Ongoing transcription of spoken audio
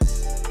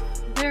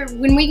there.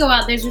 When we go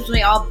out, there's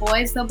usually all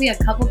boys. There'll be a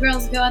couple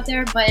girls go out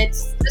there, but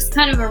it's just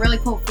kind of a really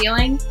cool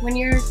feeling when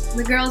you're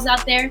the girls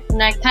out there.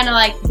 And I kind of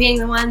like being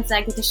the ones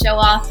that get to show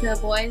off to the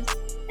boys.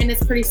 And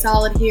it's pretty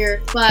solid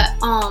here. But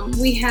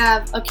we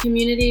have a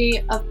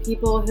community of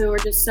people who are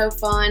just so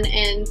fun,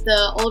 and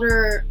the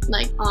older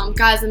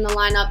guys in the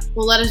lineup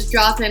will let us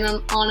drop in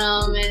on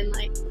them and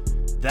like.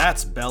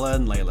 That's Bella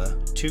and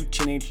Layla, two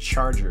teenage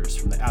chargers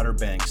from the Outer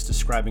Banks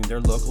describing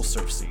their local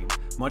surf scene.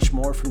 Much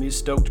more from these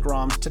stoked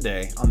groms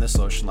today on this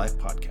Ocean Life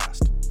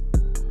podcast.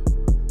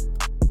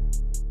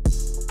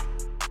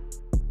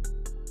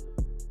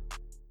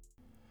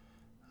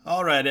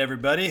 All right,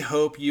 everybody.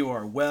 Hope you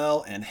are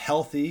well and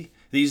healthy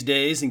these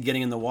days and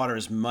getting in the water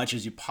as much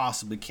as you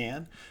possibly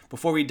can.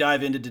 Before we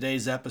dive into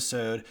today's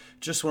episode,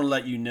 just want to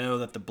let you know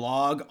that the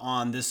blog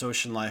on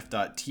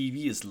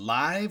thisoceanlife.tv is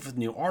live with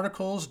new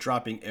articles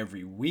dropping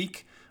every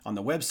week. On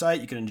the website,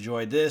 you can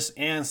enjoy this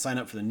and sign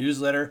up for the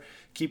newsletter,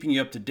 keeping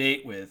you up to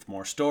date with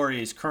more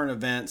stories, current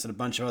events, and a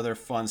bunch of other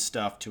fun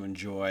stuff to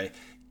enjoy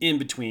in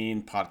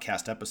between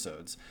podcast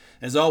episodes.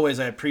 As always,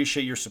 I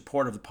appreciate your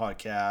support of the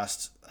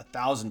podcast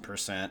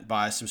 1,000%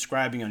 by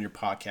subscribing on your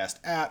podcast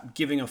app,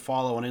 giving a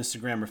follow on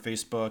Instagram or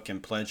Facebook,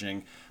 and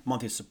pledging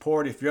monthly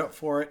support if you're up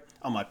for it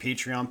on my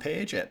Patreon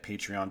page at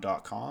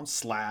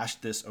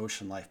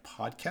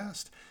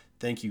patreon.com/thisoceanlifepodcast.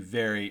 Thank you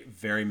very,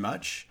 very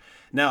much.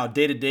 Now,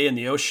 day to day in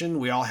the ocean,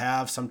 we all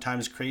have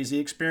sometimes crazy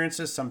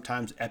experiences,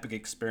 sometimes epic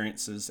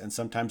experiences, and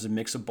sometimes a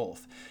mix of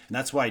both. And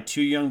that's why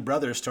two young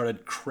brothers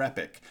started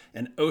Crepic,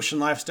 an ocean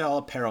lifestyle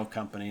apparel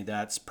company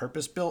that's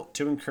purpose-built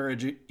to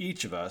encourage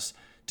each of us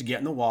to get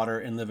in the water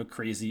and live a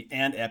crazy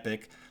and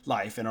epic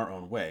life in our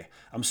own way.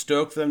 I'm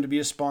stoked for them to be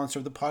a sponsor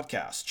of the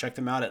podcast. Check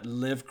them out at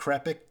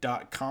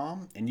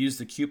livecrepic.com and use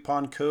the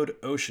coupon code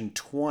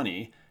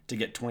OCEAN20 to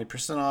get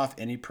 20% off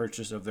any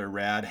purchase of their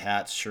rad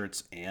hats,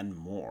 shirts, and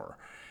more.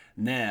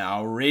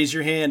 Now, raise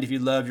your hand if you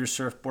love your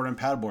surfboard and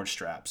paddleboard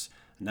straps.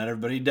 Not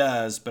everybody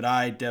does, but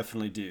I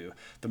definitely do.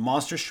 The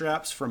monster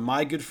straps from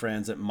my good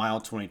friends at Mile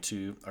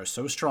 22 are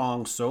so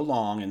strong, so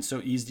long, and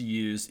so easy to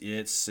use,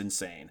 it's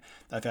insane.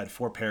 I've had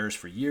 4 pairs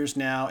for years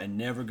now and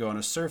never go on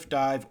a surf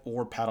dive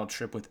or paddle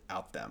trip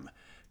without them.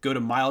 Go to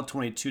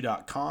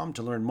mile22.com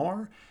to learn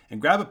more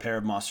and grab a pair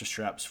of monster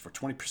straps for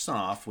 20%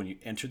 off when you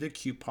enter the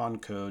coupon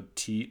code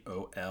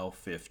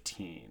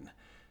TOL15.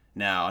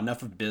 Now,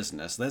 enough of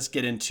business. Let's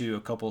get into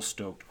a couple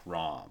stoked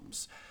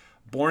ROMs.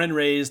 Born and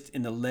raised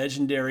in the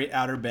legendary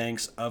Outer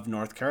Banks of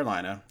North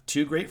Carolina,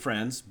 two great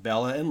friends,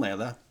 Bella and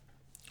Layla,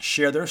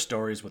 share their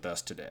stories with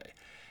us today.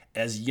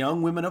 As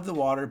young women of the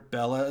water,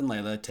 Bella and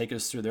Layla take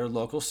us through their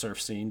local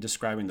surf scene,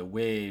 describing the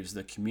waves,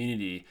 the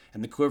community,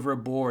 and the quiver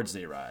of boards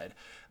they ride.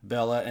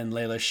 Bella and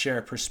Layla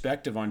share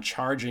perspective on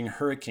charging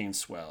hurricane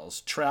swells,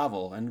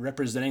 travel, and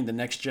representing the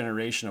next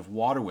generation of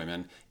water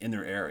women in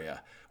their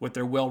area. With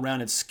their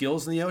well-rounded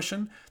skills in the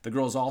ocean, the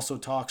girls also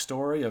talk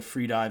story of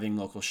freediving,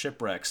 local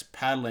shipwrecks,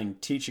 paddling,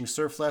 teaching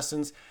surf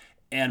lessons,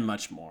 and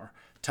much more.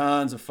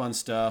 Tons of fun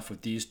stuff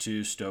with these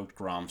two stoked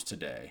groms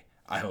today.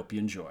 I hope you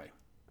enjoy.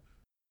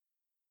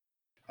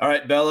 All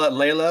right, Bella,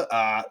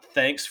 Layla,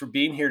 thanks for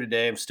being here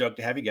today. I'm stoked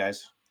to have you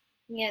guys.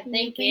 Yeah,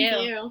 thank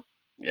you.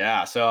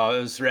 Yeah, so it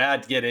was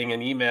rad getting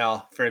an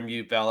email from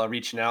you, Bella,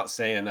 reaching out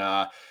saying,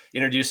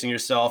 introducing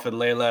yourself and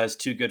Layla as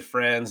two good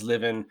friends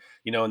living,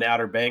 in the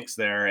Outer Banks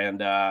there, and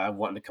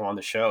wanting to come on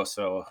the show.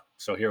 So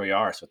here we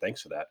are. So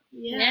thanks for that.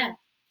 Yeah.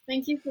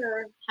 Thank you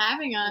for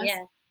having us.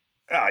 Yeah.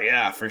 Oh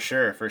yeah, for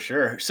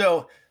sure.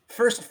 So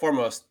first and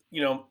foremost,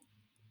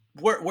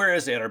 where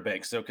is the Outer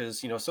Banks? So,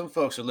 because some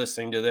folks are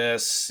listening to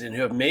this and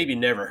who have maybe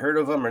never heard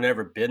of them or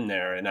never been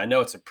there, and I know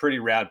it's a pretty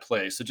rad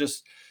place. So,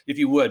 just if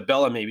you would,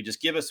 Bella, maybe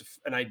just give us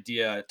an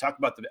idea. Talk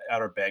about the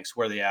Outer Banks,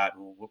 where they at,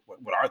 and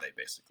what are they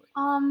basically?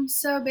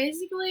 So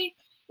basically,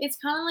 it's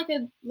kind of like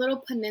a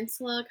little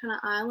peninsula, kind of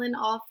island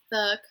off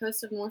the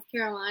coast of North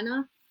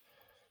Carolina,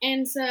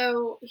 and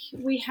so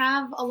we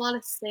have a lot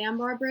of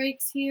sandbar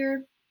breaks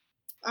here.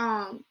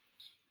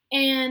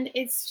 And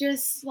it's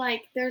just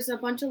like there's a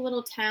bunch of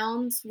little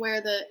towns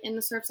where the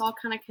surf's all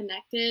kind of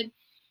connected.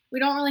 We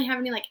don't really have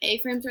any like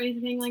A-frames or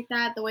anything like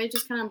that. The waves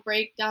just kind of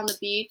break down the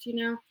beach,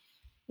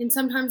 And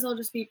sometimes they'll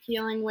just be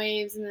peeling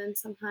waves, and then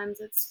sometimes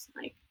it's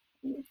like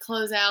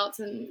closeouts,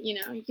 and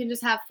you can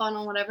just have fun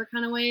on whatever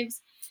kind of waves.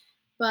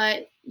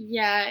 But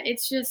yeah,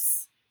 it's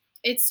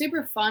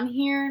super fun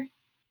here.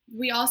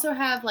 We also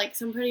have like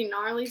some pretty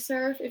gnarly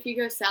surf if you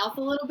go south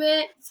a little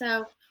bit.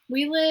 So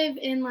we live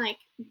in like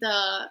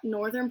the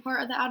northern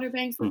part of the Outer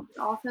Banks, which is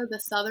also the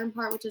southern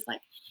part, which is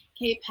like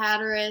Cape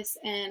Hatteras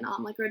and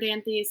like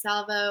Rodanthe,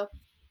 Salvo.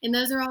 And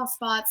those are all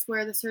spots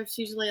where the surf's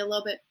usually a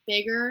little bit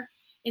bigger.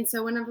 And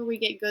so whenever we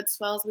get good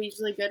swells, we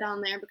usually go down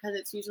there because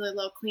it's usually a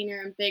little cleaner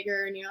and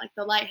bigger, and like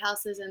the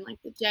lighthouses and like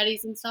the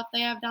jetties and stuff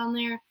they have down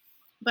there.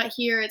 But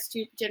here it's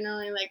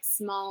generally like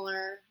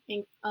smaller,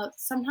 and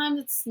sometimes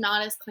it's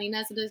not as clean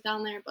as it is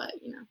down there, but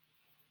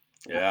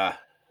Yeah.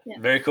 Yeah.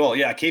 Very cool.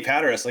 Yeah, Cape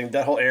Hatteras, like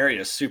that whole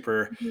area is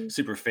super, Mhm.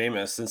 super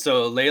famous. And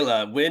so,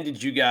 Layla, when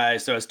did you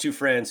guys? So, as two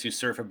friends who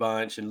surf a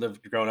bunch and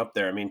live growing up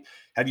there, I mean,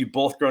 have you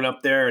both grown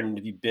up there? And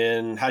have you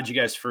been? How did you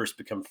guys first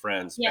become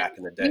friends Yeah, back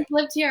in the day? we've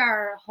lived here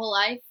our whole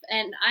life,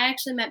 and I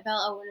actually met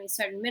Bella when we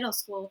started middle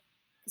school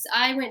because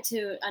I went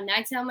to a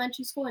Nags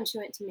Elementary School and she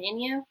went to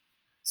Manio.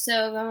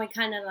 So then we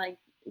kind of like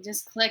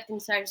just clicked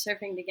and started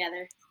surfing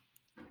together.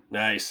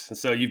 Nice. And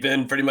so you've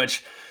been pretty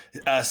much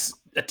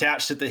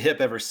attached at the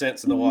hip ever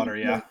since in the Mhm. water,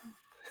 Yeah.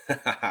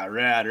 yeah.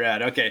 Rad,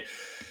 rad. Okay,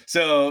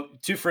 so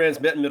two friends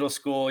met in middle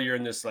school. You're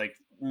in this like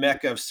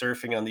mecca of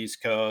surfing on the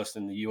East Coast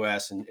and the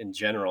U.S. and in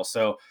general.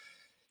 So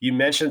you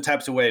mentioned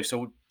types of waves.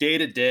 So day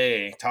to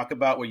day, talk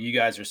about what you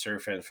guys are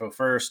surfing. So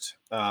first,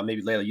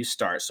 maybe Layla, you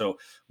start. So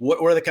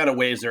what are the kind of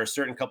waves? There are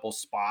certain couple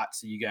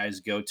spots that you guys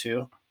go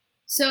to.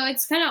 So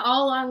it's kind of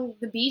all along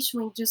the beach.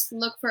 We just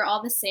look for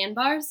all the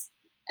sandbars,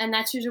 and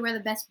that's usually where the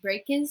best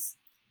break is.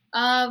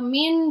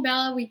 Me and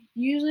Bella, we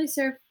usually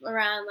surf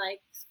around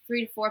like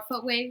 3 to 4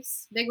 foot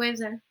waves. Big waves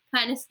are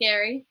kind of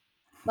scary,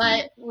 Hmm.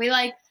 but we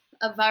like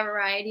a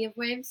variety of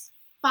waves.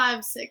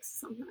 5, 6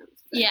 sometimes.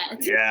 Yeah,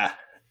 it's Yeah,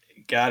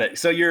 got it.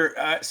 So you're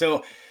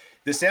so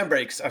the the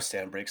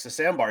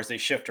sandbars, they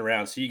shift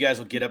around. So you guys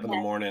will get up in the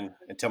yeah, morning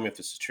and tell me if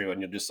this is true,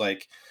 and you'll just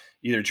like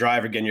either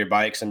drive or get in your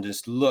bikes and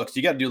just look. So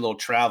you got to do a little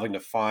traveling to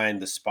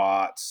find the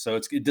spots. So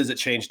does it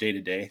change day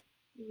to day?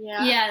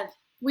 Yeah. yeah,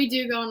 We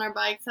do go on our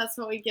bikes. That's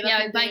what we get up yeah.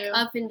 We and bike do.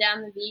 up and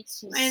down the beach,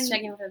 just And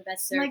checking for the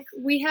best surf. like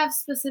we have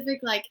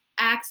specific like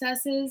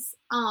accesses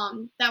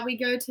that we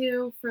go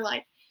to for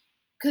like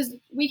because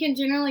we can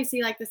generally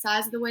see like the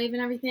size of the wave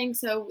and everything.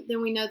 So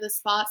then we know the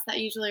spots that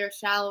usually are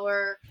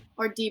shallower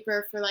or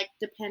deeper for like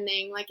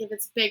depending. Like if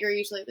it's bigger,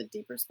 usually the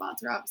deeper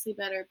spots are obviously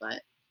better.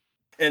 But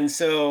And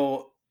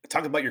so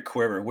talk about your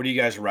quiver. What are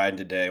you guys riding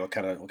today? What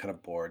kind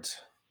of boards?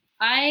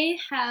 I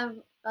have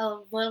a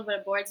little bit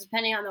of boards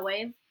depending on the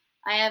wave.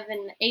 I have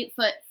an 8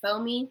 foot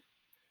foamy,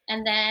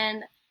 and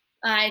then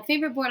my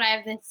favorite board, I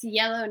have this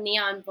yellow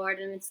neon board,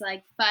 and it's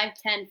like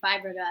 510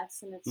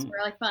 fiberglass, and it's Hmm,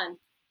 really fun.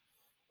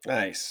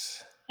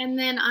 nice. and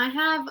then I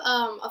have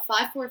a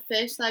 5'4"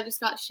 fish that I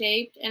just got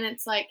shaped, and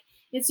it's like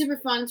it's super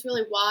fun. It's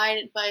really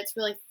wide, but it's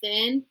really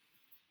thin.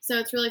 So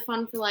it's really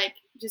fun for like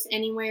just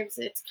any waves.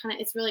 It's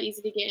really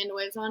easy to get into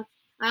waves on.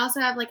 I also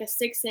have like a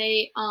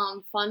 6'8"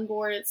 fun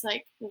board. It's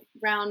like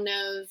round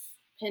nose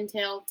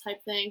pintail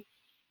type thing,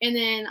 and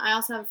then I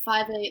also have a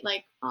 5'8"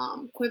 like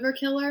quiver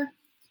killer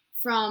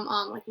from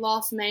like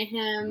Lost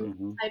Mayhem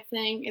Hmm. type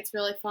thing. It's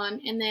really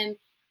fun, and then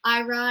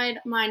I ride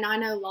my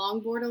 9'0"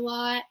 longboard a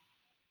lot,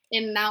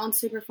 and that one's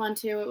super fun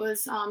too. It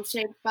was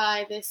shaped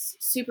by this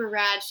super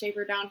rad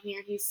shaper down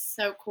here. He's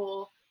so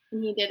cool,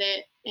 and he did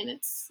it, and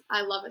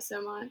I love it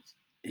so much.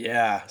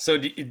 Yeah. So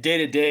day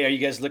to day, are you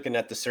guys looking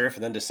at the surf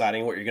and then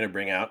deciding what you're going to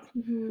bring out?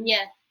 Hmm.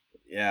 Yeah,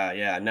 Yeah,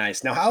 yeah,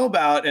 nice. Now, how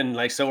about and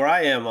like so where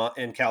I am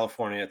in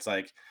California, it's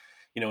like,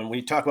 when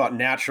we talk about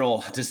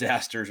natural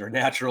disasters or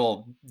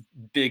natural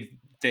big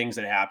things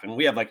that happen,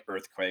 we have like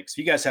earthquakes.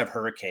 You guys have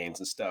hurricanes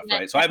and stuff, yeah,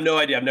 right? So I have no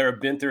idea. I've never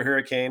been through a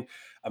hurricane.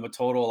 I'm a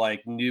total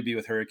like newbie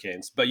with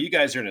hurricanes. But you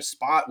guys are in a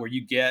spot where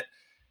you get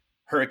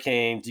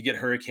hurricane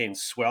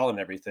swell and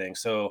everything.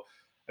 So,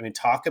 I mean,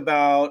 talk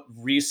about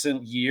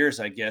recent years,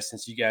 I guess,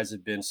 since you guys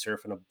have been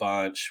surfing a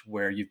bunch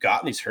where you've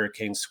gotten these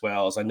hurricane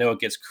swells. I know it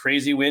gets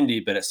crazy windy,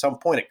 but at some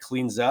point it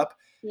cleans up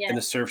yeah. and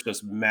the surf's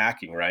just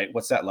macking, right?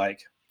 What's that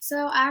like?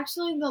 So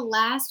actually, the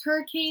last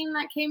hurricane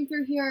that came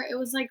through here, it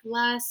was like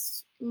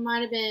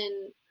might have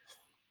been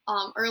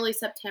early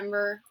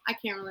September. I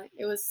can't really.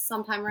 It was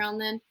sometime around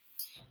then.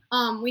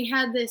 We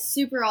had this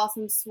super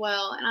awesome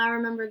swell, and I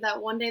remember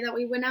that one day that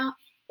we went out,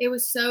 it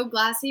was so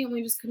glassy, and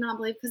we just could not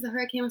believe because the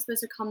hurricane was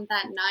supposed to come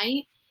that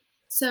night.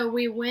 So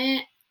we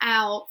went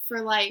out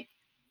for like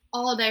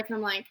all day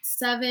from like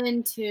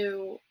 7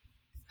 to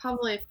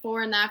probably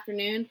 4 in the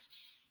afternoon,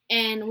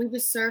 and we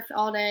just surfed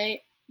all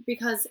day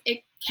because it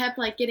kept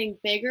like getting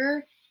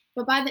bigger.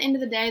 But by the end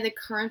of the day, the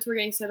currents were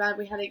getting so bad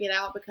we had to get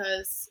out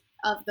because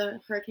of the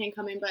hurricane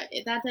coming. But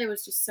that day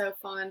was just so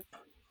fun.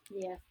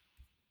 Yeah.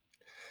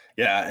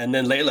 Yeah, and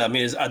then Layla, I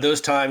mean, are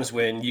those times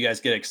when you guys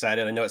get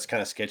excited? I know it's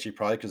kind of sketchy,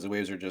 probably because the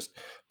waves are just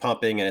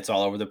pumping and it's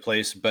all over the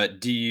place. But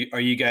are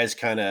you guys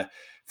kind of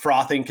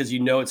frothing because you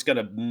know it's going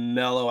to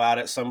mellow out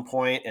at some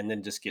point and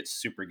then just get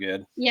super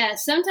good? Yeah,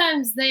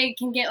 sometimes they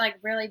can get like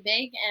really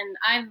big, and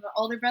I have an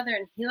older brother,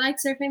 and he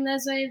likes surfing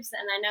those waves.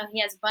 And I know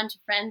he has a bunch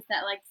of friends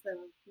that like the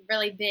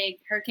really big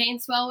hurricane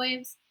swell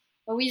waves.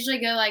 But we usually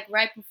go like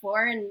right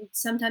before, and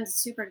sometimes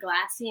it's super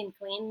glassy and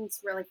clean.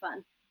 It's really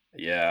fun.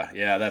 Yeah,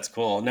 yeah, that's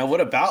cool. Now,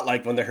 what about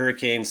like when the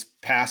hurricanes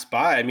pass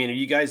by? I mean, are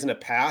you guys in a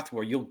path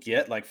where you'll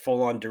get like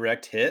full on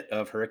direct hit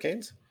of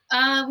hurricanes?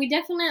 We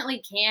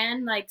definitely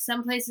can. Like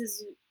some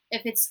places,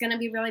 if it's gonna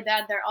be really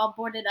bad, they're all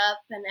boarded up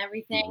and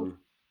everything. Hmm.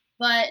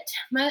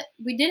 But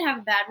we did have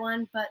a bad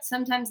one, but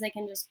sometimes they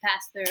can just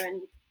pass through, and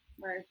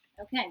we're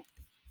okay.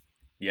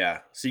 Yeah.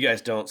 So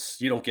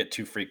you don't get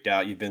too freaked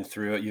out. You've been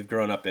through it. You've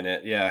grown up in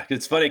it. Yeah.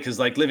 It's funny because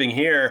like living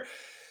here,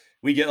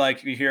 we get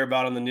like we hear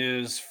about on the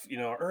news,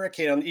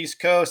 hurricane on the East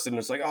Coast, and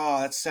it's like, oh,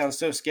 that sounds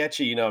so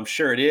sketchy. I'm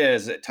sure it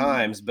is at Mhm.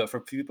 times, but for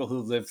people who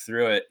live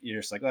through it, you're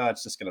just like, oh,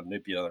 it's just gonna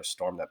be another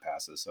storm that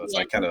passes. So it's Yeah.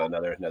 like kind of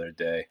another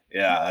day.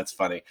 Yeah, that's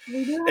funny.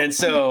 We do have And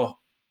so,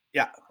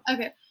 yeah,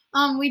 Okay.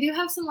 We do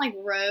have some like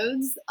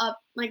roads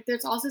up. Like,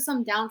 there's also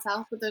some down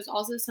south, but there's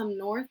also some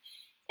north,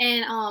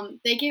 and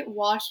they get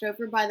washed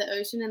over by the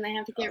ocean, and they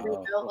have to get oh,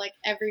 rebuilt like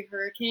every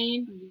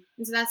hurricane, Mhm.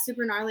 and so that's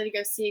super gnarly to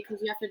go see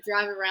because you have to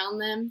drive around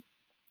them.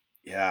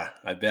 yeah,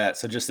 I bet.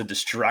 So just the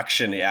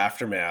destruction, the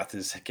aftermath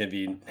is can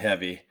be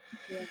heavy.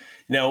 Yeah.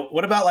 Now,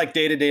 what about like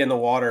day to day in the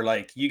water?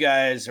 Like you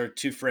guys are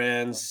two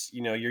friends,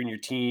 you're in your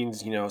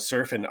teens,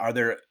 surfing. Are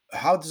there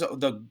how does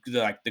the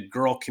like the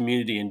girl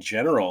community in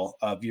general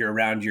of your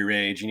around your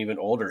age and even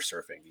older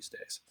surfing these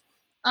days?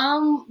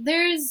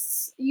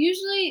 There's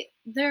usually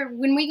there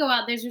when we go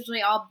out, there's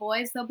usually all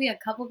boys. There'll be a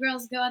couple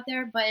girls go out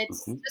there, but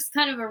it's Mhm. just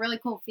kind of a really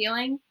cool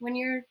feeling when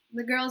you're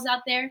the girls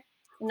out there,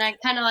 and I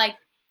kind of like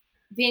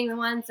being the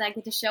ones that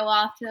get to show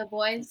off to the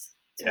boys.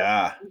 It's really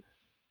Yeah. fun.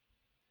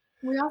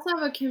 We also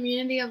have a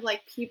community of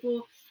like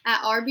people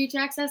at our beach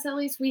access. At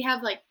least we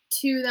have like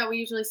two that we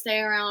usually stay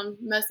around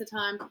most of the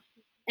time,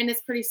 and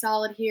it's pretty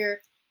solid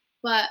here.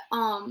 But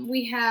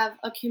we have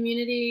a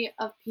community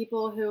of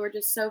people who are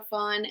just so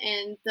fun,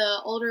 and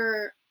the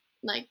older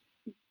like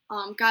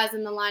guys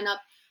in the lineup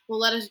will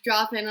let us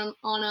drop in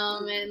on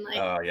them and like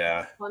Oh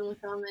yeah. fun with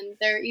them, and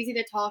they're easy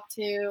to talk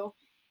to.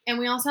 And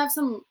we also have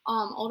some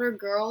older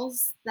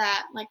girls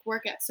that like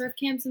work at surf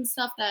camps and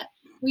stuff that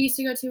we used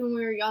to go to when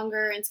we were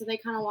younger, and so they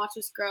kind of watch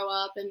us grow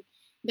up, and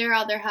they're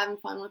out there having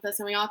fun with us,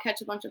 and we all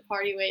catch a bunch of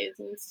party waves,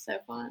 and it's so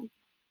fun.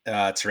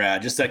 It's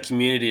rad. Just that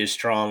community is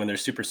strong and they're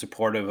super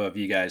supportive of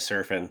you guys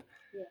surfing.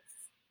 Yes.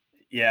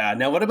 Yeah.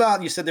 Now, what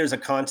about you said there's a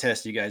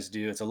contest you guys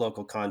do? It's a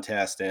local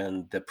contest,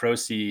 and the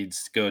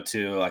proceeds go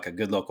to like a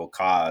good local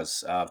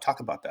cause.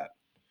 Talk about that.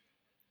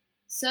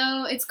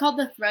 So it's called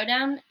the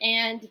Throwdown,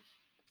 and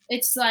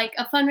it's like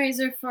a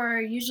fundraiser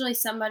for usually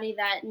somebody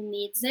that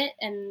needs it,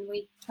 and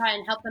we try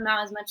and help them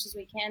out as much as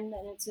we can.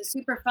 And it's a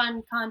super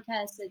fun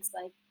contest. It's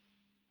like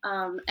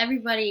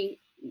everybody,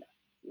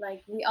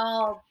 like we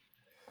all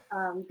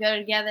go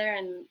together,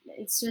 and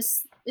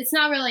it's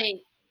not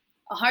really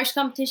a harsh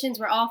competitions.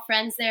 We're all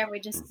friends there. We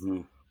just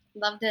Hmm.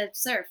 love to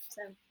surf.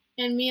 So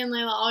And me and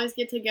Layla always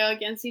get to go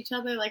against each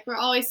other. Like, we're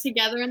always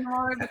together in the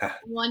water, but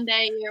one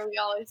day a year we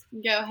always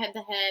go head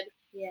to head.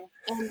 yeah,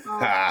 And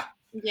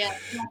yeah,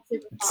 that's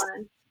super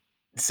fun.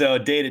 So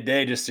day to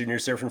day, just when you're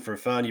surfing for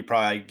fun, you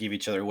probably give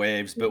each other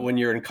waves. But Yeah. when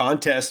you're in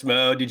contest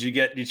mode, did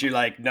you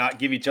like not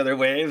give each other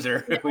waves,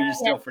 or yeah, were you yeah.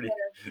 still pretty?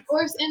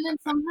 Or and then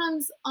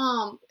sometimes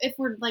if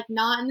we're like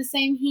not in the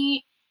same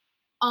heat,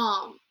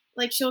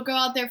 like she'll go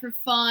out there for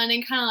fun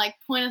and kind of like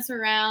point us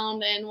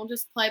around, and we'll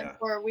just play Yeah.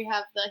 before we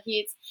have the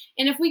heats.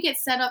 And if we get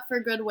set up for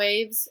good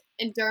waves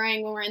and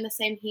during when we're in the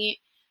same heat,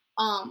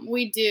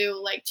 we do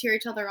like cheer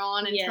each other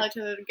on and Yeah. tell each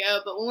other to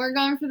go. But when we're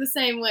going for the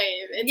same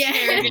wave, it's Yeah.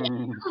 scary.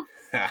 Mhm.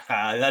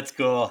 That's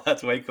cool.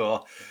 That's way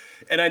cool.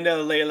 And I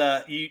know,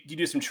 Layla, you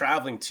do some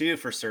traveling too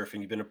for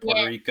surfing. You've been to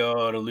Puerto Yeah.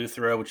 Rico and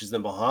Eleuthera, which is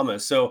in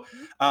Bahamas. So,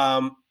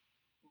 a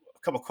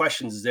couple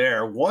questions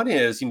there. One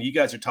is, you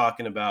guys are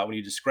talking about when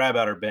you describe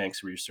Outer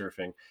Banks where you're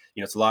surfing,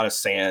 it's a lot of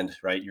sand,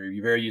 right?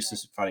 You're very used to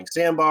finding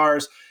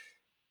sandbars.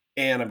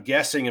 And I'm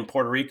guessing in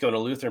Puerto Rico and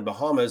Eleuthera and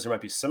Bahamas, there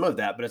might be some of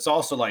that, but it's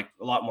also like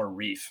a lot more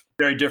reef,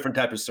 very different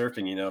type of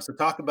surfing. So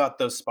talk about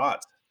those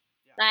spots.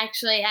 I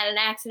actually had an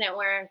accident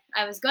where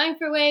I was going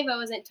for a wave, I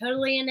wasn't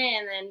totally in it,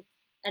 and then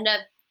ended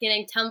up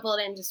getting tumbled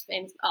and just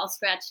being all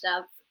scratched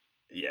up.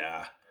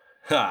 Yeah.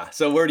 Huh.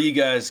 So where do you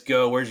guys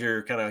go? Where's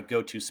your kind of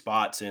go-to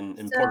spots in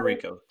Puerto So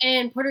Rico?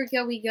 in Puerto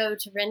Rico, we go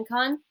to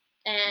Rincon,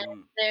 and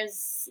Mm.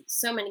 there's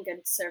so many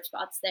good surf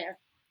spots there.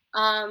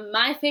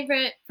 My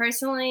favorite,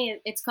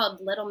 personally, it's called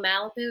Little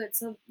Malibu.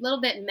 It's a little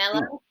bit Mm.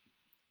 mellow,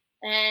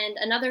 and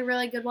another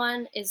really good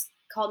one is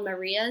called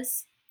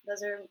Maria's.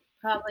 Those are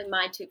probably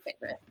my two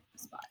favorite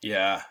spots.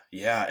 Yeah,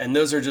 yeah. And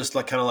those are just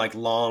like kind of like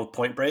long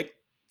point break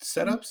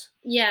setups?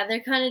 Yeah, they're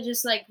kind of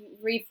just like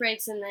reef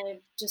breaks, and they're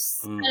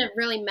just Mm. kind of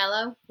really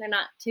mellow. They're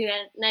not too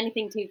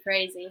anything too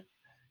crazy.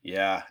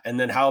 Yeah. And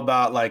then how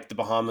about like the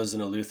Bahamas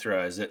and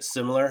Eleuthera? Is it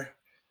similar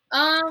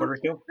to Puerto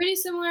Rico? Pretty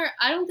similar.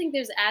 I don't think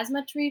there's as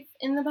much reef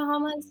in the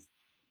Bahamas,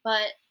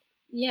 but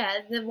yeah,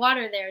 the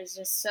water there is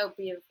just so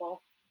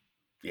beautiful.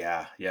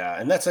 Yeah,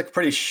 yeah. And that's like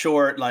pretty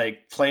short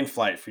like plane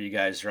flight for you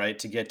guys, right?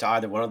 To get to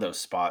either one of those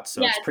spots.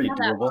 So Yeah, it's it's pretty not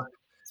that doable. long.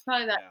 It's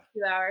probably about Yeah.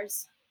 2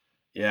 hours.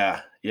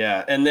 Yeah,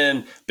 yeah. And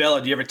then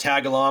Bella, do you ever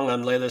tag along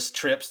on Layla's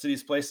trips to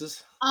these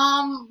places?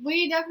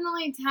 We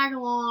definitely tag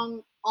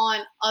along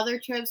on other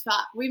trips, but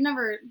we've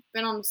never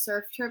been on a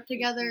surf trip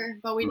together.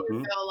 But we do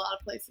Hmm. go a lot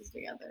of places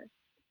together.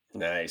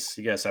 Nice.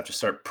 You guys have to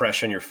start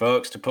pressuring your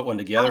folks to put one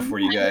together for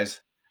you guys.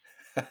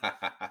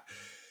 A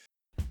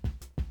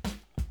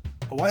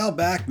while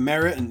back,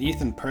 Merritt and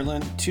Ethan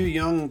Perlin, two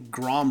young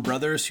Grom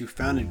brothers who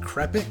founded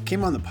Crepit,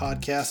 came on the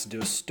podcast to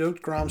do a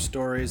Stoked Grom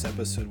Stories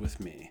episode with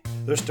me.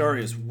 Their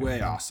story is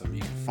way awesome.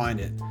 You can find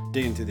it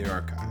digging through the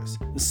archives.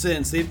 And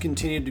since they've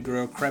continued to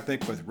grow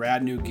Krepic with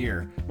rad new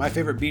gear, my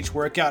favorite beach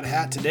workout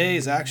hat today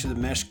is actually the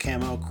mesh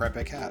camo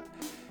Krepic hat.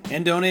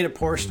 And donate a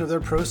portion of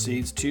their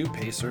proceeds to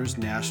Pacers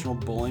National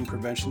Bullying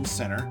Prevention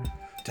Center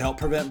to help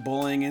prevent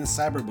bullying and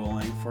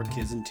cyberbullying for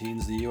kids and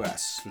teens in the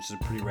U.S., which is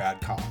a pretty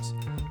rad cause.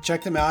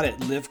 Check them out at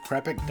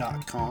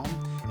livekrepic.com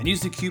and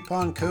use the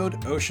coupon code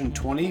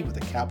OCEAN20 with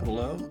a capital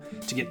O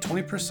to get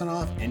 20%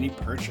 off any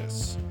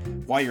purchase.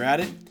 While you're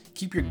at it,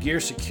 keep your gear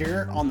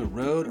secure on the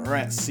road or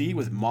at sea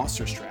with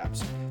Monster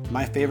Straps.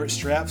 My favorite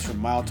straps from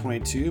Mile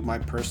 22, my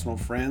personal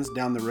friends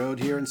down the road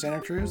here in Santa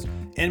Cruz,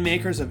 and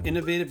makers of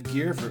innovative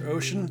gear for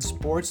ocean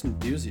sports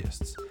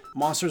enthusiasts.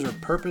 Monsters are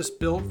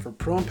purpose-built for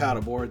pro and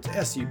paddleboards,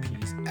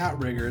 SUPs,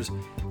 outriggers,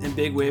 and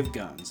big wave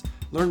guns.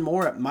 Learn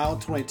more at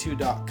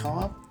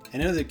mile22.com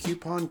and enter the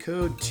coupon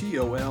code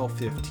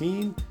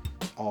TOL15,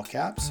 all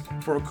caps,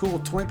 for a cool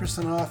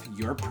 20% off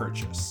your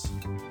purchase.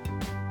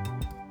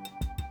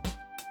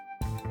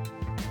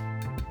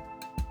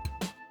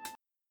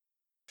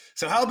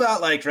 So how about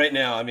like right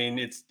now? I mean,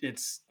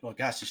 it's well,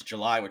 gosh, it's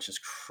July, which is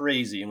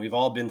crazy, and we've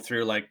all been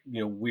through like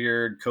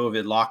weird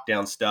COVID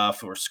lockdown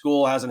stuff, or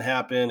school hasn't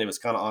happened. It was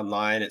kind of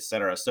online,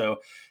 etc. So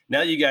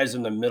now you guys are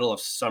in the middle of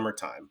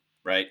summertime,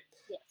 right?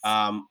 Yes.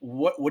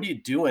 What are you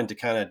doing to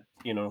kind of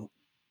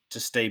to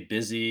stay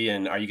busy,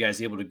 and are you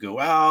guys able to go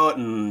out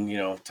and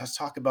let's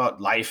talk about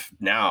life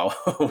now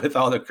with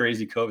all the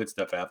crazy COVID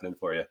stuff happening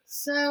for you?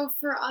 So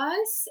for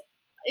us,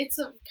 it's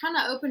kind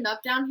of opened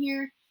up down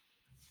here.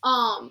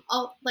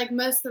 Like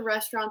most of the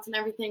restaurants and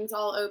everything's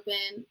all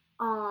open.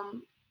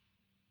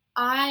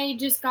 I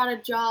just got a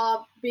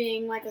job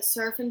being like a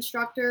surf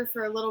instructor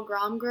for Little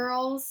Grom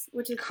Girls,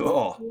 which is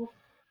Cool. cool.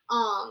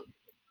 Um,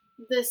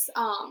 this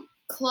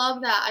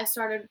club that I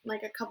started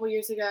like a couple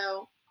years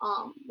ago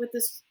with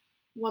this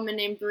woman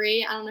named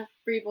Bree. I don't know,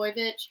 Bree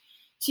Vojvich.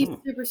 She's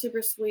super,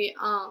 super sweet.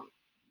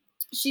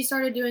 She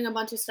started doing a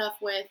bunch of stuff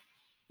with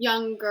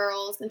young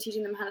girls and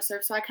teaching them how to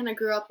surf. So I kind of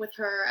grew up with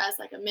her as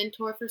like a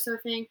mentor for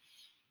surfing.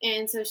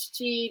 And so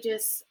she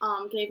just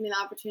gave me the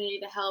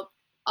opportunity to help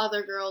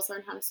other girls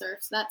learn how to surf.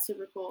 So that's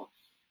super cool.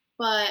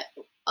 But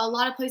a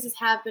lot of places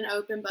have been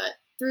open, but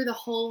through the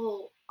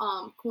whole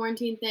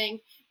quarantine thing,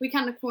 we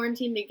kind of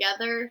quarantined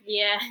together.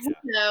 Yeah.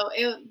 So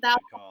that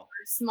was our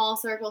small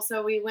circle.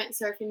 So we went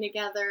surfing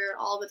together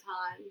all the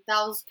time.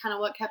 That was kind of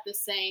what kept us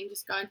sane,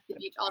 just going to the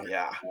beach all the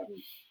time.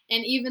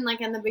 And even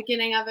like in the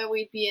beginning of it,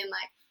 we'd be in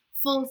like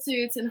full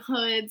suits and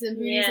hoods and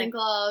booties and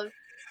gloves.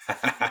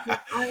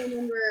 I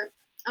remember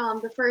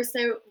the first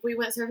day we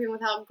went surfing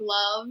without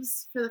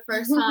gloves for the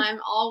first time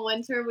all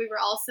winter. We were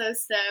all so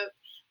stoked.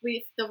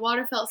 The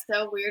water felt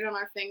so weird on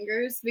our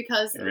fingers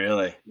because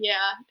really,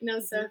 yeah, and it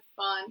was so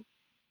fun.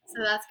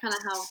 So that's kind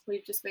of how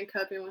we've just been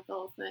coping with the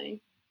whole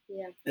thing.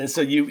 Yeah. And so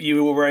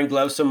you were wearing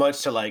gloves so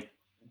much to like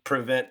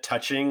prevent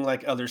touching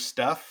like other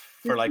stuff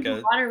for like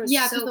the water was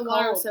the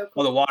water was so cold.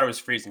 Oh, the water was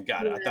freezing.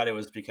 Got it. I thought it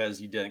was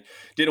because you didn't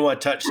want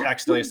to touch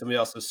accidentally somebody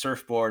else's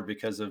surfboard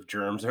because of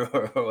germs or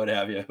what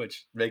have you,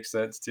 which makes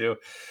sense too.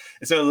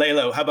 And so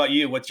Layla, how about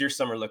you? What's your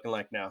summer looking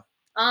like now?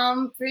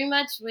 Pretty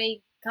much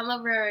we come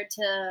over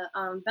to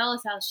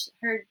Bella's house.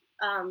 Her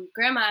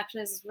grandma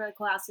actually has this really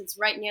cool house. It's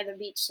right near the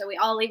beach, so we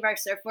all leave our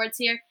surfboards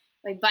here.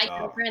 We bike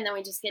over, and then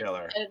we just get to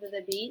go to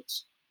the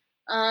beach.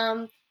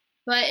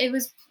 But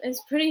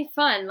it's pretty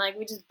fun. Like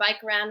we just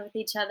bike around with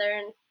each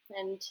other,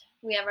 and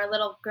we have our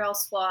little girl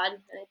squad,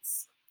 and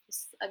it's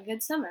just a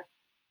good summer.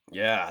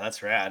 Yeah,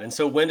 that's rad. And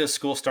so when does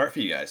school start for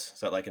you guys?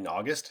 Is that like in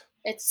August?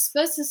 It's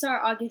supposed to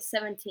start August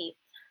 17th.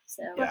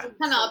 So yeah, it's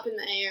kind of up in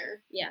the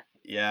air. Yeah.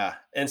 Yeah.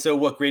 And so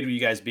what grade will you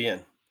guys be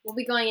in? We'll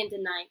be going into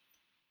 9th.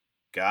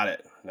 Got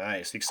it.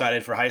 Nice.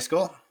 Excited for high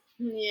school?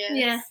 Yes.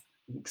 Yeah.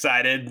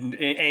 Excited,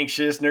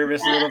 anxious,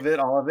 nervous, a little bit,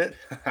 all of it.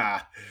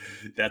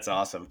 That's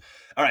awesome.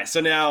 All right.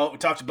 So now we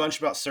talked a bunch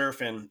about surf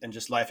and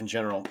just life in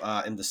general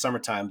in the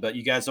summertime, but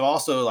you guys are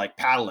also like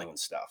paddling and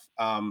stuff.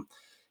 So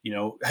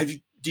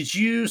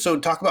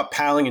talk about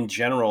paddling in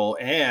general,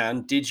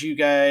 and do you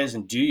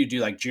do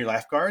like junior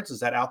lifeguards? Is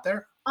that out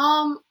there?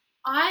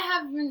 I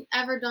haven't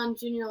ever done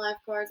junior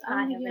lifeguards. I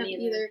don't think you have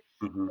either.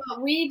 Mm-hmm.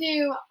 But we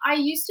do. I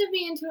used to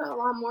be into it a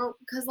lot more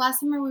because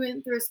last summer we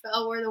went through a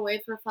spell where the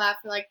waves were flat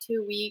for like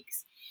 2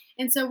 weeks.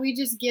 And so we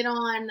just get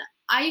on.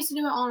 I used to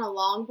do it on a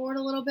longboard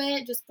a little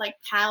bit, just like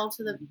paddle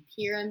to the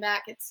pier and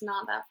back. It's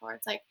not that far.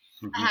 It's like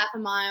a half a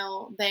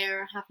mile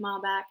there, half a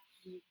mile back.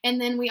 And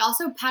then we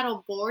also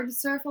paddle board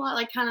surf a lot,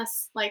 like kind of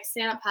like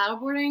stand up paddle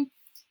boarding.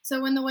 So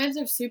when the waves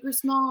are super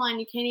small and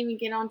you can't even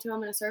get onto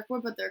them in a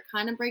surfboard, but they're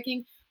kind of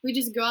breaking, we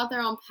just go out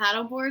there on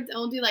paddle boards and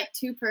we'll do like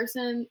two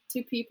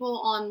people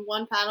on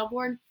one paddle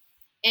board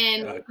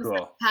and just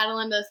like paddle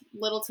into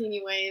little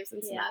teeny waves.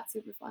 And so that's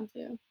super fun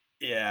too.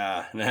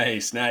 Yeah.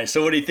 Nice.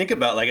 So what do you think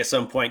about like at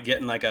some point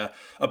getting like a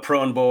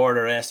prone board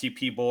or an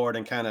SUP board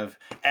and kind of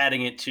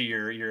adding it to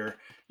your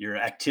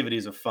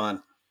activities of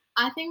fun?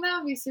 I think that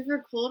would be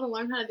super cool to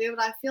learn how to do,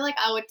 but I feel like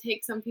I would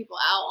take some people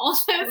out on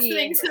those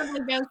things because they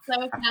go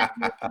so fast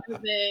and so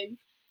big.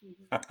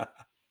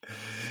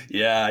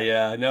 Yeah,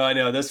 yeah. No, I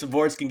know. Those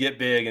boards can get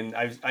big, and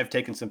I've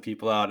taken some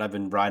people out and I've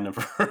been riding them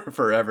for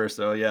forever.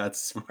 So yeah,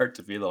 it's smart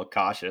to be a little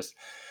cautious.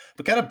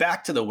 But kind of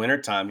back to the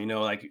wintertime,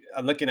 like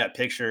I'm looking at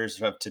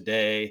pictures of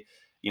today,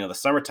 the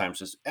summertime's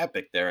just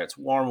epic there. It's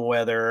warm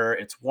weather,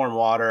 it's warm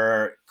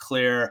water,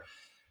 clear.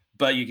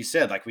 But you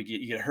said like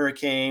you get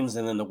hurricanes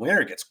and then the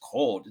winter gets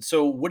cold.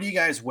 So what are you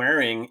guys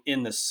wearing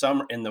in the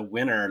summer in the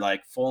winter?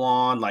 Like full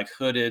on like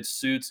hooded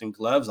suits and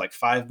gloves, like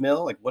 5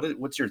 mil? Like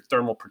what's your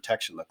thermal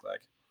protection look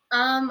like?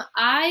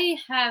 I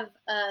have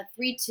a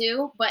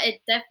 3-2, but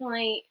it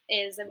definitely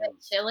is a bit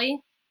chilly.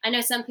 I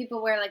know some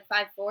people wear like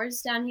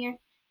 5-4s down here,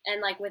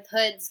 and like with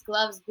hoods,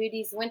 gloves,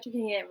 booties, the winter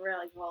can get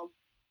really cold.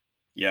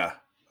 Yeah.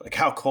 Like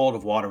how cold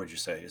of water would you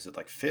say? Is it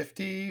like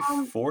 50,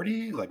 Um,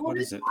 40? the Like what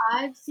is coldest it?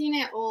 I've seen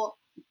it, well,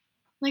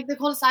 like the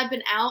coldest I've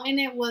been out in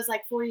it was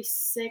like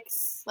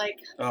 46, like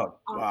Oh,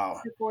 wow.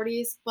 upper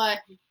 40s. But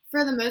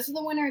for the most of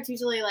the winter, it's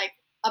usually like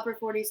upper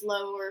 40s,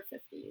 lower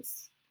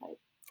 50s type.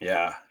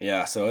 Yeah,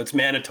 yeah. So it's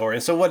mandatory.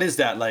 And so what is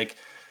that? Like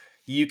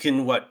you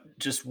can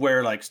just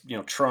wear like,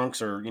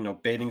 trunks or,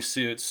 bathing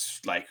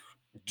suits like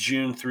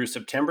June through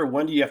September.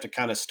 When do you have to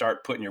kind of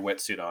start putting your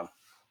wetsuit on?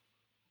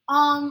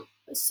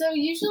 So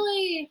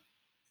usually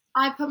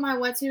I put my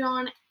wetsuit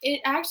on.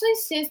 It actually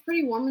stays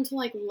pretty warm until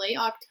like late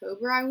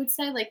October, I would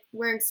say, like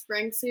wearing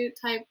spring suit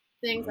type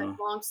things, like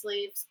Hmm. long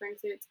sleeve spring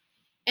suits.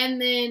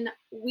 And then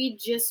we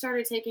just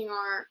started taking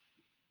our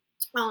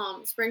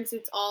spring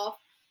suits off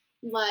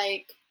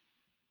like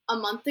a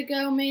month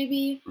ago,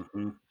 maybe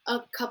Hmm.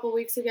 a couple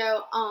weeks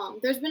ago.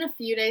 There's been a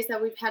few days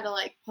that we've had to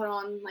like put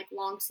on like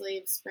long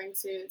sleeve spring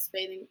suits,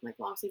 bathing like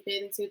long sleeve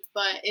bathing suits,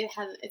 but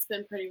it's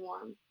been pretty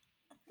warm.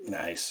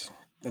 Nice.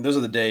 And those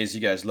are the days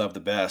you guys love the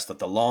best, like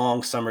the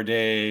long summer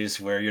days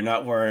where you're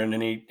not wearing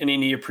any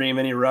neoprene,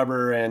 any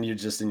rubber, and you're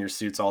just in your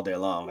suits all day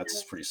long.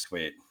 That's pretty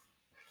sweet.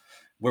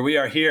 Where we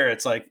are here,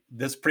 it's like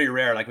that's pretty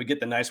rare. Like we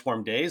get the nice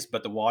warm days,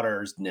 but the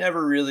water is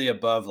never really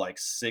above like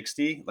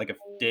 60. Like a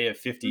day of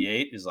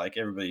 58 is like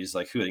everybody's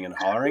like hooting and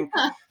hollering.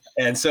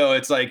 And so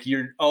it's like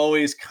you're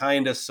always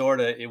kind of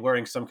sort of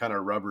wearing some kind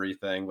of rubbery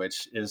thing,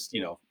 which is,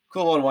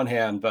 cool on one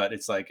hand, but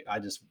it's like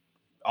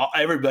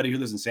everybody who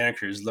lives in Santa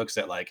Cruz looks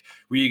at like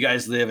where you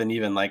guys live and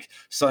even like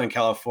Southern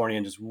California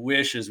and just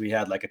wishes we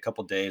had like a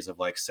couple days of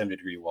like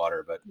 70-degree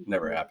water, but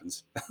never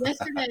happens.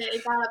 Yesterday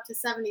it got up to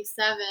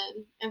 77,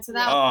 and so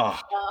that Yeah.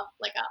 was Oh,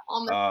 like a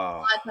almost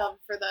oh, hot tub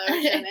for the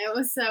ocean. It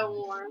was so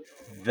warm.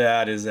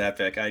 that is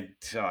epic.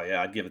 Oh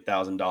yeah, I'd give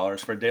 $1,000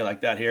 for a day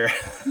like that here.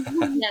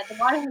 Yeah, the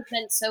water has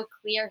been so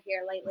clear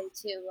here lately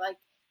too. Like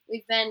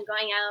we've been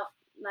going out,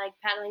 like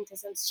paddling to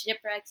some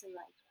shipwrecks and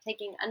like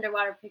taking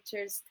underwater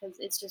pictures because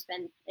it's just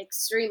been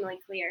extremely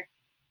clear.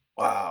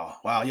 Wow.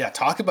 Wow. Yeah.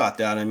 Talk about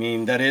that. I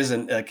mean, that is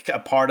a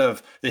part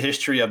of the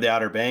history of the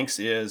Outer Banks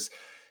is,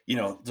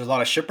 there's a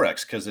lot of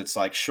shipwrecks because it's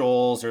like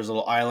shoals, there's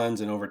little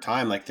islands, and over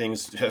time, like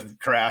things have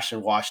crashed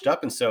and washed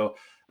up. And so,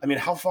 I mean,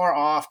 how far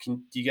off do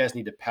you guys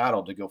need to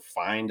paddle to go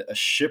find a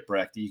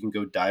shipwreck that you can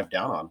go dive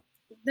down on?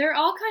 They're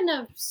all kind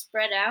of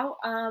spread out.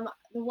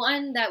 The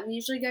one that we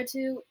usually go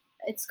to,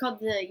 it's called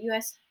the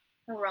U.S.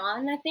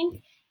 Huron, I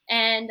think,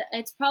 and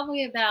it's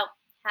probably about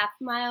half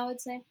a mile, I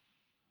would say.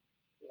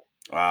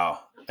 Wow.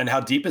 And how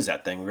deep is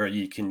that thing where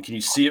can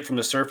you see it from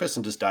the surface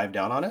and just dive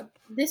down on it?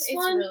 This It's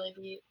one, really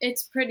deep.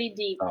 it's pretty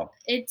deep. Oh,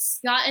 It's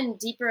gotten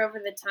deeper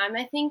over the time,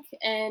 I think,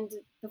 and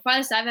the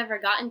farthest I've ever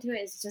gotten to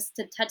it is just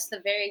to touch the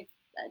very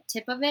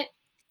tip of it.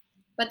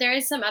 But there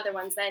is some other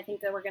ones that I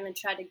think that we're going to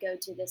try to go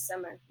to this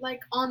summer.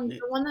 Like on y-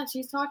 the one that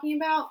she's talking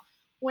about,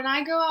 when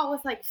I go out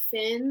with like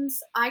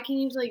fins, I can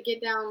usually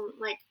get down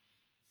like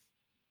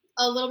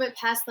a little bit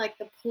past like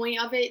the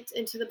point of it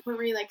and to the point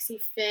where you like see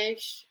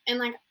fish and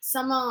like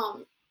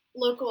some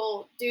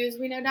local dudes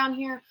we know down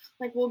here,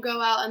 like we'll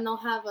go out and they'll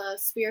have a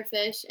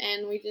spearfish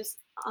and we just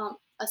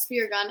a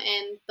spear gun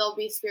and they'll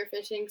be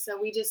spearfishing, so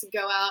we just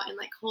go out and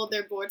like hold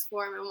their boards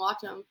for them and watch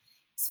them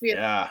spear.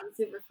 yeah.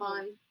 Super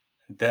fun.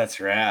 That's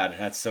rad.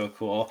 That's so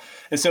cool.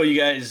 And so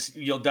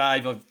you'll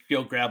dive,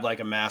 you'll grab like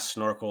a mask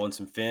snorkel and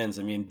some fins.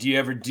 I mean, do you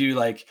ever do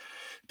like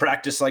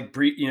practice like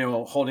breathe,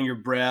 holding your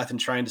breath and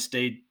trying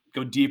to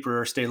go deeper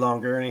or stay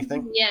longer or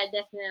anything? Yeah,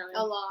 definitely.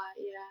 A lot,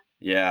 yeah.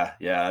 Yeah,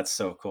 yeah, that's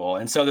so cool.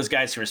 And so those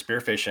guys who are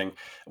spearfishing,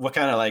 what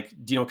kind of like,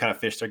 do you know what kind of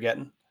fish they're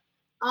getting?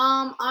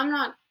 I'm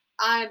not.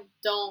 I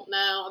don't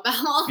know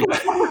about all of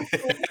them,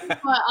 Yeah.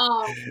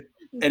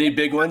 but Any they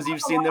big ones you've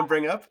have a seen them lot.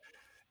 bring up?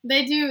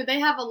 They do. They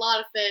have a lot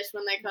of fish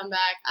when they come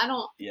back. I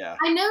don't. Yeah.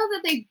 I know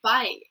that they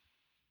bite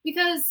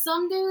because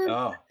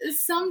Oh,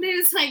 some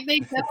dudes like they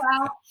go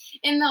out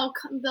and they'll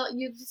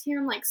you just hear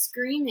them like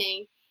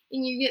screaming,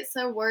 and you get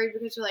so worried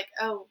because you're like,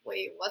 oh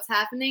wait, what's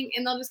happening?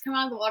 And they'll just come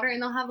out of the water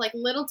and they'll have like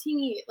little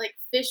teeny like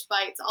fish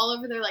bites all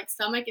over their like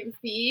stomach and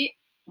feet.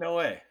 no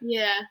way.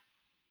 Yeah.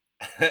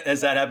 Has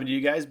that happened to you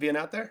guys being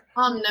out there?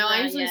 No, I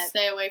Not usually yet.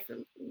 stay away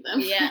from them.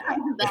 Yeah.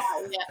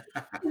 That,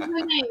 yeah. 'Cause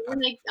when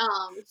they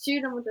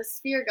shoot them with a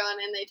spear gun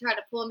and they try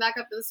to pull them back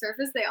up to the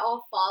surface, they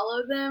all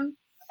follow them.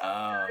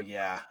 Oh,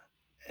 yeah.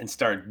 And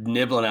start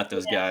nibbling at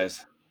those Yeah.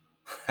 guys.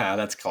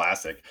 That's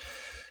classic.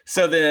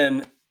 So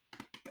then,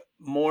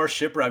 more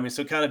shipwreck. I mean,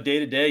 so kind of day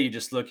to day, you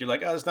just look, you're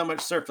like, oh, there's not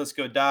much surf. Let's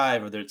go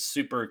dive. Or there's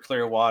super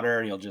clear water,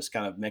 and you'll just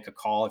kind of make a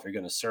call if you're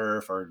going to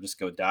surf or just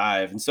go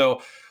dive. And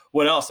so,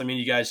 what else? I mean,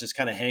 you guys just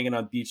kind of hanging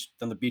on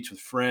the beach with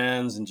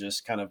friends and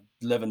just kind of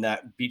living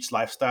that beach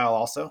lifestyle,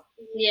 also.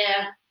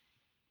 Yeah.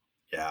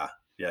 Yeah,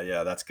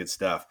 yeah. That's good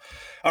stuff.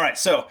 All right,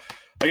 so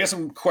I got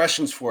some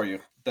questions for you.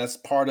 That's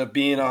part of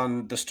being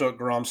on the Stoic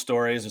Grom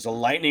Stories. There's a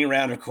lightning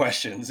round of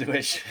questions,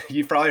 which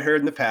you've probably heard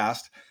in the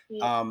past.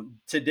 Yeah.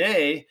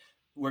 Today,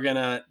 we're going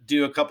to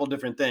do a couple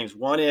different things.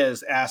 One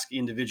is ask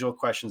individual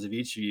questions of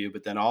each of you,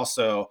 but then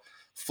also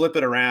flip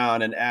it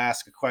around and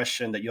ask a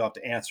question that you'll have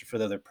to answer for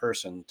the other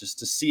person, just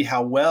to see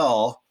how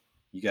well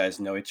you guys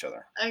know each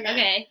other.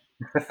 Okay.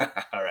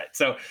 All right.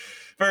 So,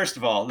 first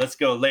of all, let's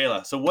go,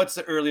 Layla. So, what's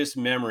the earliest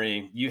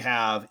memory you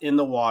have in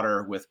the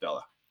water with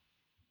Bella?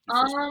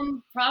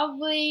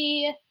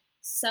 Probably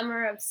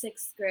summer of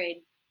 6th grade.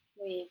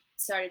 We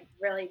started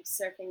really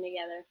surfing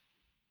together.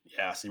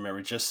 Yeah, so you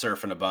remember just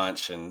surfing a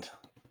bunch, and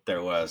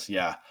there was,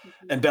 yeah.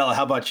 And Bella,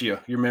 how about you?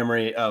 Your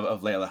memory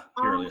of Layla,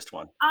 your earliest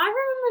one. I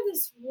remember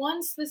this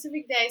one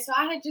specific day. So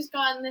I had just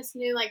gotten this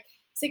new like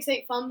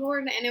 6'8" fun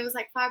board, and it was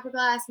like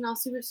fiberglass, and I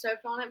was super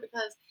stoked on it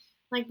because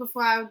like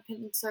before I would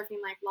been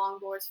surfing like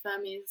longboards,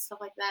 foamies, and stuff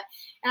like that.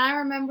 And I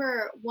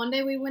remember one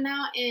day we went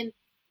out, and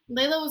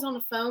Layla was on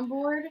a foam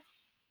board,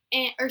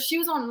 or she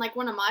was on like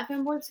one of my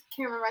foam boards.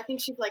 Can't remember. I think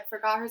she like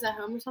forgot hers at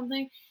home or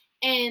something.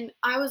 And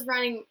I was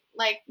riding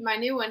like my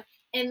new one,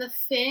 and the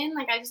fin,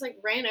 like I just like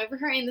ran over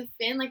her, and the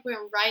fin like went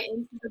right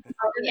into the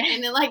board,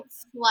 and it like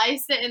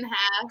sliced it in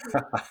half.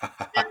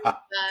 And that.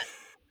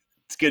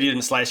 It's good you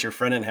didn't slice your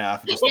friend in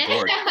half, just the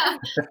board.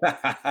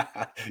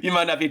 You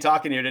might not be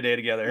talking here today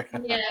together.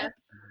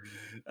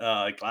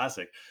 Yeah.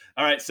 Classic.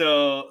 All right,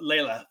 so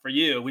Layla, for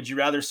you, would you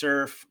rather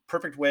surf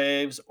perfect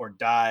waves or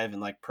dive in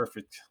like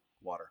perfect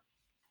water?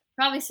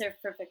 Probably surf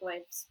perfect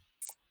waves.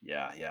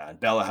 Yeah. And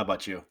Bella, how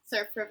about you?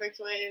 Surf perfect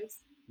waves.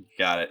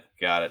 Got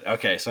it.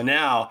 Okay, so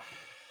now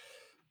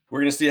we're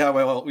gonna see how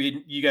well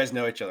you guys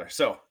know each other.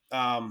 So,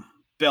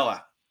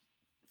 Bella,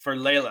 for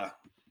Layla,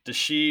 does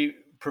she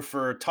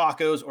prefer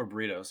tacos or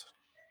burritos?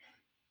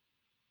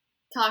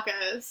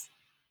 Tacos.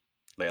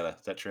 Layla,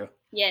 is that true?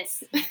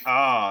 Yes.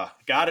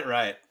 Got it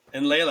right.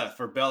 And Layla,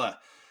 for Bella,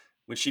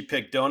 would she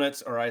pick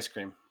donuts or ice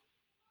cream?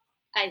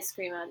 Ice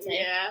cream, I'd say.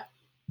 Yeah.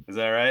 Is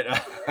that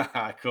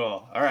right?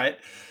 Cool. All right.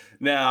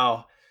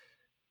 Now,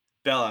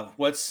 Bella,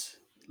 what's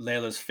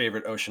Layla's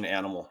favorite ocean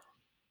animal?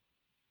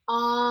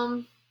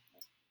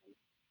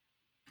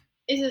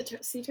 Is it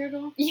a sea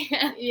turtle?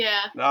 Yeah.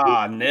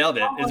 Yeah. Nailed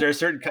it. Is there a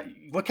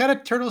certain what kind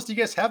of turtles do you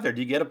guys have there?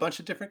 Do you get a bunch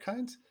of different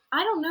kinds?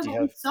 I don't know, Do you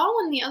but we have- saw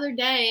one the other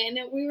day, and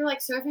we were like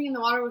surfing, and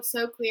the water was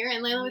so clear,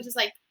 and Layla was just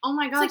like, "Oh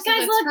my gosh, like, guys,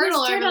 there's a look, there's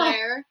turtle over turtle."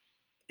 there!"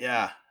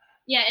 Yeah.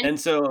 Yeah, and And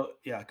so,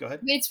 yeah, go ahead.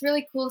 it's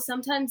really cool.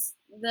 Sometimes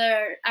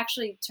they're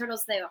actually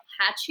turtles they will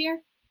hatch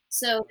here.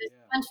 So there's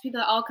a bunch of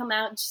people that all come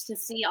out just to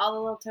see all the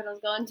little turtles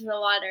go into the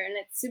water, and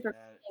it's super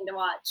fun to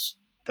watch.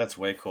 That's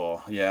way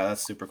cool. Yeah,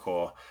 that's super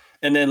cool.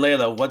 And then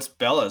Layla, what's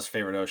Bella's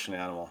favorite ocean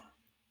animal?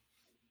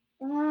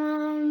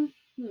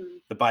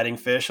 The biting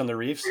fish on the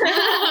reefs?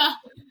 I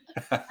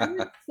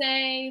would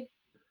say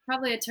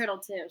probably a turtle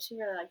too. She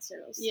really likes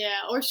turtles. Yeah,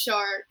 or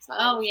sharks.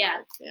 I Oh, love yeah.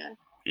 sharks, yeah.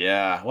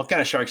 Yeah. What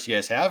kind of sharks do you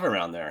guys have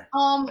around there?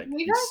 Like,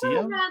 We've you see actually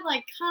 'em? had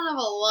like kind of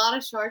a lot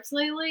of sharks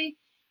lately.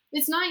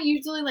 It's not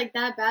usually like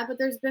that bad, but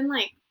there's been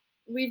like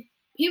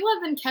people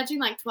have been catching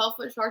like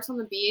 12-foot sharks on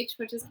the beach,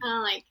 which is kind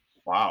of like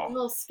a Wow.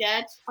 little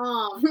sketch.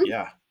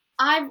 Yeah.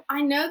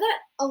 I know that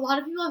a lot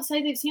of people have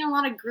said they've seen a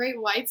lot of great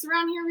whites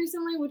around here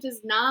recently, which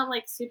is not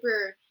like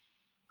super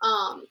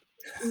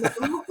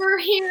normal for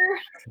here.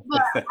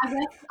 But I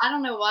guess I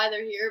don't know why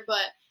they're here.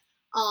 But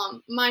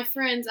my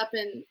friends up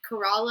in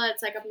Kerala,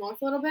 it's like up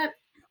north a little bit.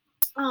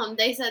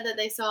 They said that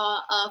they saw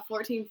a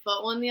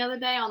 14-foot one the other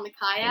day on the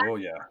kayak, Oh,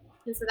 yeah.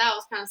 and so that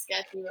was kind of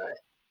sketchy.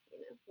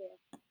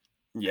 But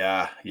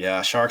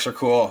Yeah. Sharks are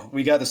cool.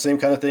 We got the same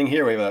kind of thing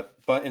here. We have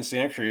in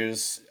Santa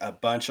Cruz, a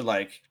bunch of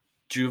like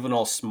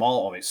juvenile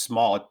always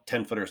small,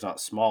 10-footers, not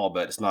small,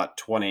 but it's not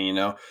 20,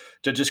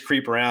 to just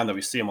creep around that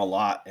we see them a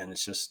lot. And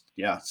it's just,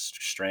 it's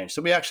strange.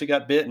 So we actually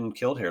got bit and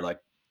killed here like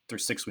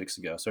 6 weeks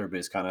ago. So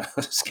everybody's kind of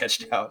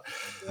sketched out.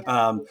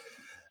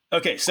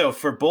 Okay. So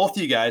for both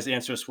of you guys,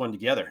 answer this one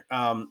together.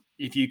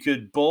 If you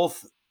could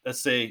both,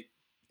 let's say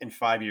in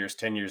 5 years,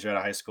 10 years, you're out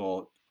of high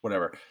school,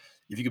 whatever,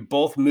 if you could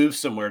both move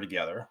somewhere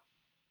together,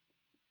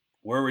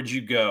 where would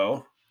you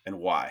go and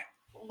why?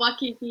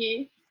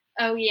 Waikiki.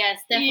 Oh yes,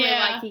 definitely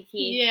Yeah.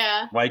 Waikiki.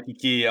 Yeah.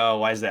 Waikiki. Oh,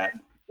 why is that?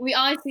 We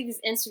always see these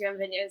Instagram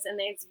videos, and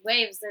these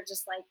waves, they're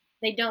just like,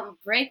 they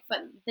don't break, but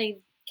they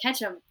catch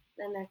them,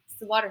 and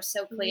the water's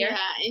so clear. Yeah,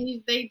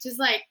 and they just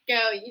like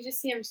go. You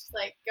just see them just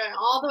like going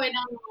all the way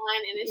down the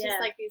line, and it's just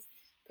like these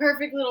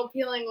perfect little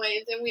peeling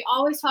waves. And we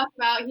always talk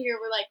about here.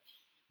 We're like,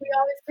 we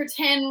always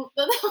pretend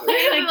that the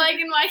waves are like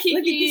in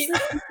Waikiki.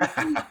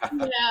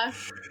 Yeah.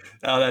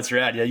 Oh, that's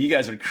rad. Yeah, you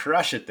guys would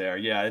crush it there.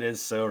 Yeah, it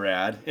is so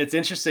rad. It's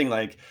interesting.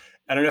 Like,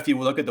 I don't know if you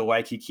look at the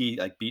Waikiki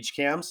like beach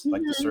cams,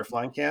 like the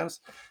Surfline cams,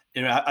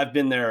 you know, I've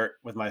been there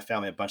with my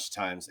family a bunch of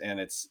times, and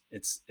it's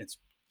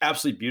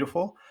absolutely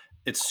beautiful.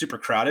 It's super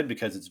crowded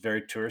because it's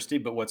very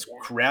touristy. But what's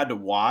rad to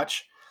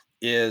watch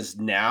is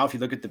now, if you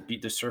look at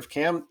the surf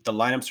cam, the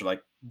lineups are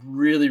like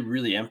really,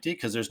 really empty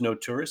because there's no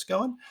tourists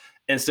going.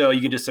 And so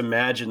you can just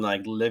imagine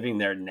like living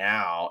there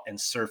now and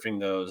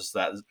surfing those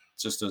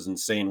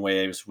insane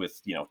waves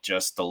with, you know,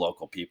 just the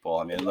local people.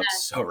 I mean, it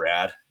looks so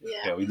rad.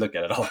 Yeah, we look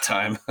at it all the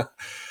time.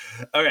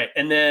 All right,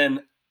 and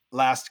then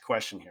last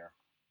question here: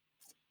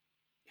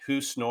 who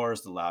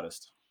snores the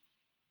loudest?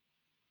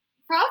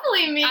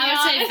 Probably me. I would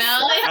say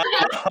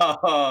Bella.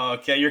 Oh,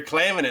 okay, you're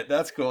claiming it.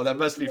 That's cool. That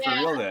must be for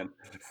real then.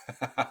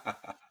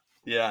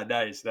 Yeah,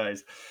 nice.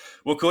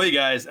 Well, cool, you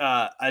guys.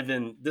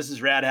 This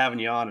is rad having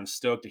you on. I'm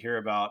stoked to hear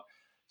about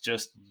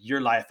just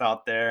your life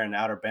out there in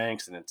Outer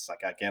Banks. And it's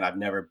like, again, I've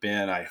never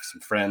been. I have some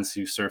friends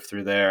who surf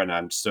through there, and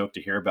I'm stoked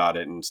to hear about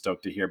it and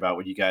stoked to hear about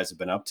what you guys have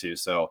been up to.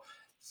 So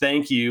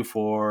thank you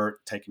for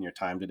taking your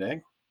time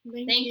today.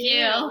 Thank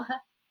you.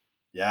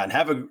 Yeah, and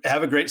have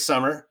a great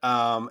summer.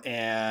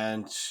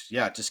 And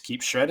yeah, just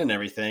keep shredding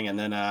everything, and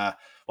then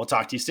we'll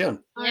talk to you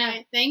soon. All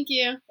right. Thank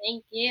you.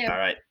 Thank you. All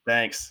right.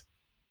 Thanks.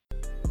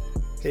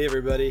 Hey,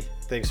 everybody.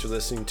 Thanks for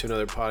listening to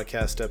another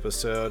podcast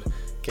episode.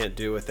 Can't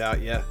do it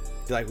without you.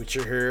 If you like what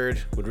you heard,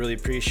 would really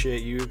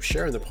appreciate you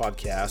sharing the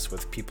podcast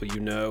with people you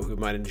know who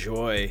might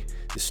enjoy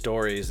the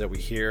stories that we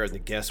hear and the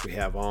guests we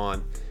have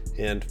on.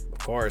 And of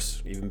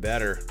course, even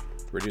better,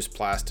 reduce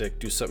plastic,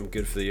 do something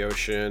good for the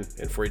ocean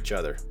and for each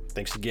other.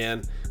 Thanks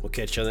again. We'll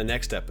catch you on the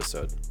next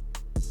episode.